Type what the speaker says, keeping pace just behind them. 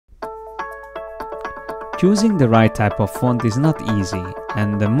Choosing the right type of font is not easy,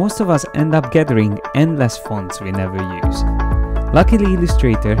 and most of us end up gathering endless fonts we never use. Luckily,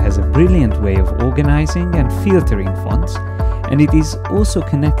 Illustrator has a brilliant way of organizing and filtering fonts, and it is also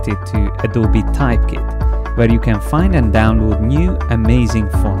connected to Adobe Typekit, where you can find and download new amazing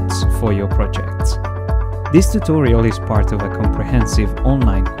fonts for your projects. This tutorial is part of a comprehensive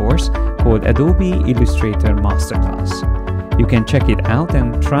online course called Adobe Illustrator MasterClass. You can check it out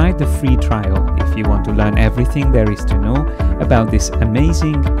and try the free trial if you want to learn everything there is to know about this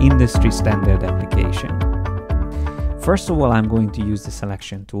amazing industry standard application. First of all, I'm going to use the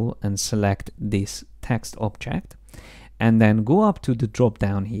selection tool and select this text object, and then go up to the drop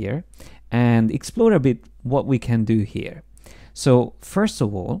down here and explore a bit what we can do here. So first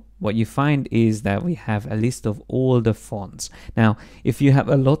of all, what you find is that we have a list of all the fonts. Now, if you have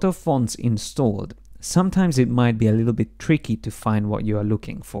a lot of fonts installed, sometimes it might be a little bit tricky to find what you are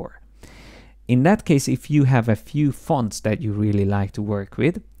looking for. In that case, if you have a few fonts that you really like to work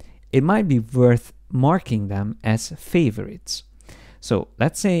with, it might be worth marking them as favorites. So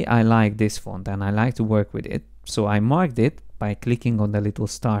let's say I like this font and I like to work with it. So I marked it by clicking on the little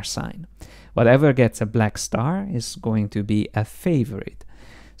star sign. Whatever gets a black star is going to be a favorite.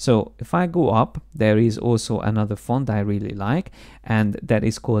 So if I go up, there is also another font I really like, and that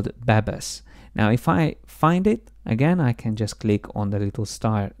is called Babas. Now, if I find it, again, I can just click on the little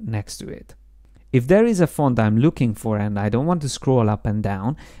star next to it. If there is a font I'm looking for and I don't want to scroll up and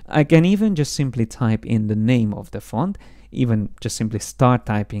down, I can even just simply type in the name of the font, even just simply start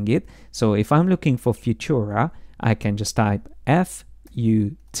typing it. So if I'm looking for Futura, I can just type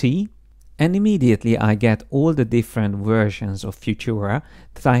F-U-T, and immediately I get all the different versions of Futura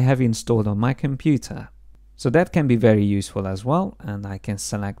that I have installed on my computer. So that can be very useful as well, and I can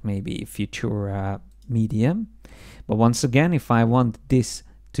select maybe Futura Medium. But once again, if I want this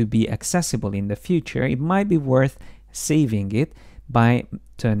to be accessible in the future, it might be worth saving it by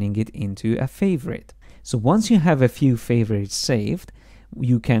turning it into a favorite. So once you have a few favorites saved,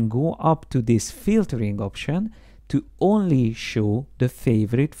 you can go up to this filtering option to only show the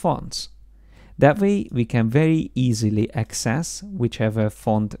favorite fonts. That way we can very easily access whichever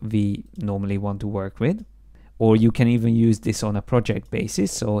font we normally want to work with. Or you can even use this on a project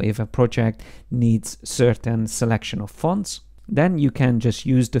basis. So if a project needs certain selection of fonts, then you can just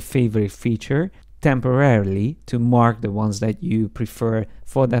use the favorite feature temporarily to mark the ones that you prefer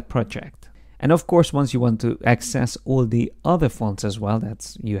for that project. And of course, once you want to access all the other fonts as well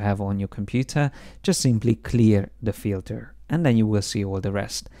that you have on your computer, just simply clear the filter and then you will see all the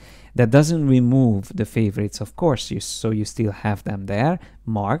rest. That doesn't remove the favorites, of course, so you still have them there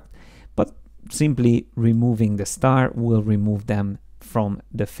marked, but simply removing the star will remove them from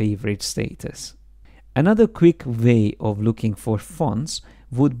the favorite status. Another quick way of looking for fonts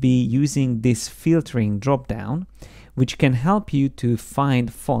would be using this filtering drop-down, which can help you to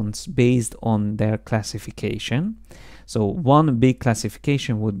find fonts based on their classification. So one big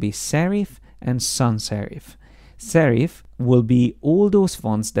classification would be serif and sans serif. Serif will be all those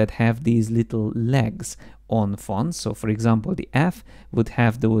fonts that have these little legs on fonts. So for example, the F would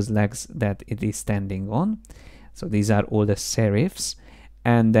have those legs that it is standing on. So these are all the serifs.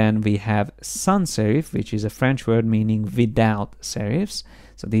 And then we have sans serif, which is a French word meaning without serifs.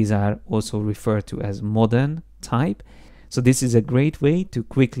 So these are also referred to as modern type. So this is a great way to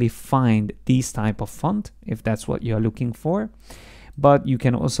quickly find these type of font if that's what you're looking for. But you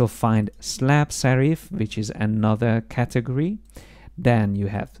can also find slab serif, which is another category. Then you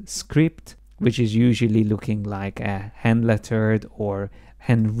have script, which is usually looking like a hand-lettered or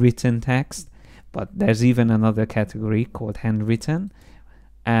handwritten text. But there's even another category called handwritten.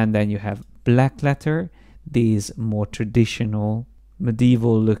 And then you have black letter, these more traditional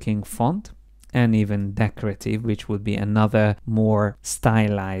medieval looking font, and even decorative, which would be another more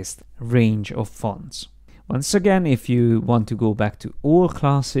stylized range of fonts. Once again, if you want to go back to all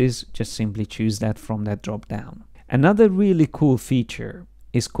classes, just simply choose that from that drop down. Another really cool feature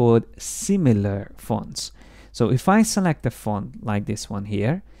is called similar fonts. So if I select a font like this one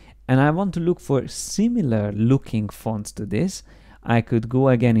here, and I want to look for similar looking fonts to this, I could go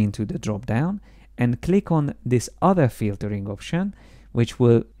again into the drop down and click on this other filtering option, which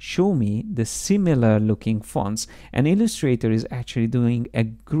will show me the similar looking fonts. And Illustrator is actually doing a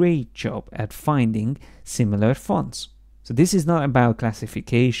great job at finding similar fonts. So this is not about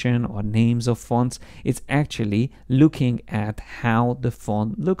classification or names of fonts. It's actually looking at how the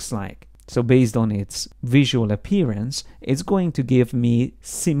font looks like. So based on its visual appearance, it's going to give me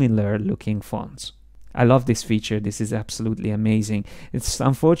similar looking fonts. I love this feature. This is absolutely amazing. It's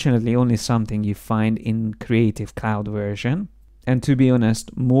unfortunately only something you find in Creative Cloud version. And to be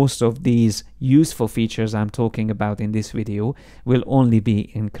honest, most of these useful features I'm talking about in this video will only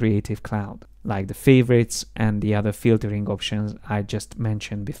be in Creative Cloud, like the favorites and the other filtering options I just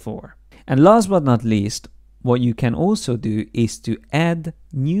mentioned before. And last but not least, what you can also do is to add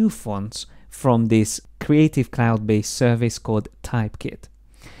new fonts from this Creative Cloud-based service called typekit.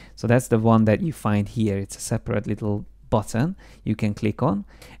 So that's the one that you find here. It's a separate little button you can click on,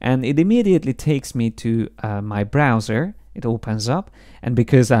 and it immediately takes me to my browser. It opens up, and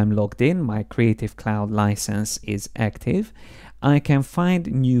because I'm logged in, my Creative Cloud license is active, I can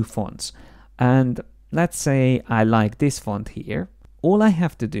find new fonts. And let's say I like this font here. All I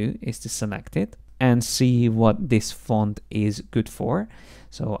have to do is to select it and see what this font is good for.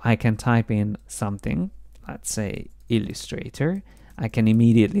 So I can type in something, let's say Illustrator. I can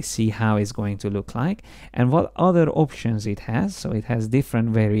immediately see how it's going to look like and what other options it has. So it has different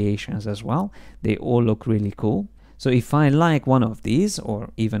variations as well. They all look really cool. So if I like one of these, or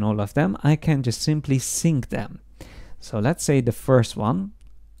even all of them, I can just simply sync them. So let's say the first one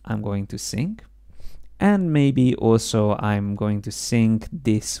I'm going to sync, and maybe also I'm going to sync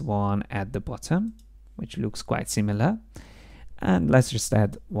this one at the bottom, which looks quite similar. And let's just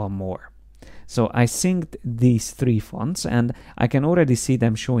add one more. So I synced these 3 fonts, and I can already see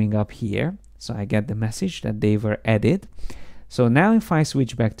them showing up here. So I get the message that they were added. So now if I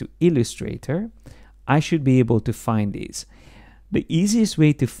switch back to Illustrator, I should be able to find these. The easiest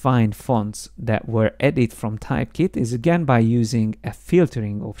way to find fonts that were added from typekit is again by using a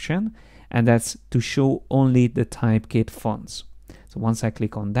filtering option, and that's to show only the typekit fonts. So once I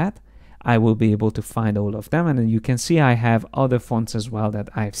click on that, I will be able to find all of them, and then you can see I have other fonts as well that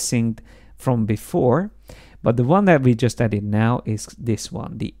I've synced from before, but the one that we just added now is this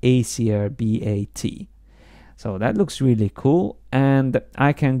one, the ACR BAT. So that looks really cool, and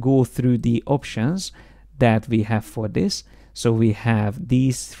I can go through the options that we have for this. So we have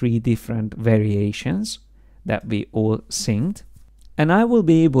these 3 different variations that we all synced, and I will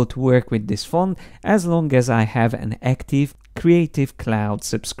be able to work with this font as long as I have an active Creative Cloud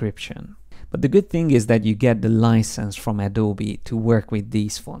subscription. But the good thing is that you get the license from Adobe to work with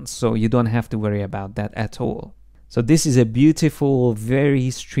these fonts, so you don't have to worry about that at all. So this is a beautiful,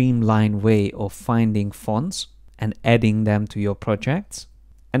 very streamlined way of finding fonts and adding them to your projects.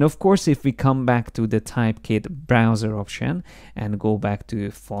 And of course, if we come back to the typekit browser option and go back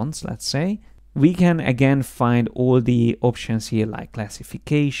to fonts, let's say, we can again find all the options here like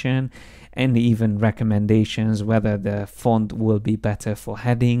classification and even recommendations, whether the font will be better for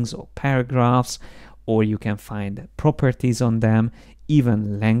headings or paragraphs, or you can find properties on them,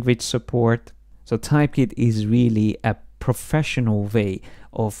 even language support. So typekit is really a professional way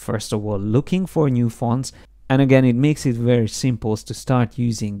of, first of all, looking for new fonts. And again, it makes it very simple to start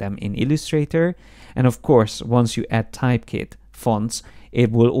using them in Illustrator. And of course, once you add typekit fonts, it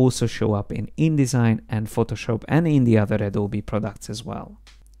will also show up in InDesign and Photoshop and in the other Adobe products as well.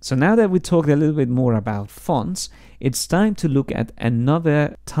 So now that we talked a little bit more about fonts, it's time to look at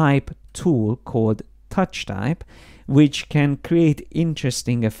another type tool called Touch Type, which can create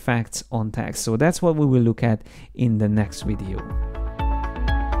interesting effects on text. So that's what we will look at in the next video.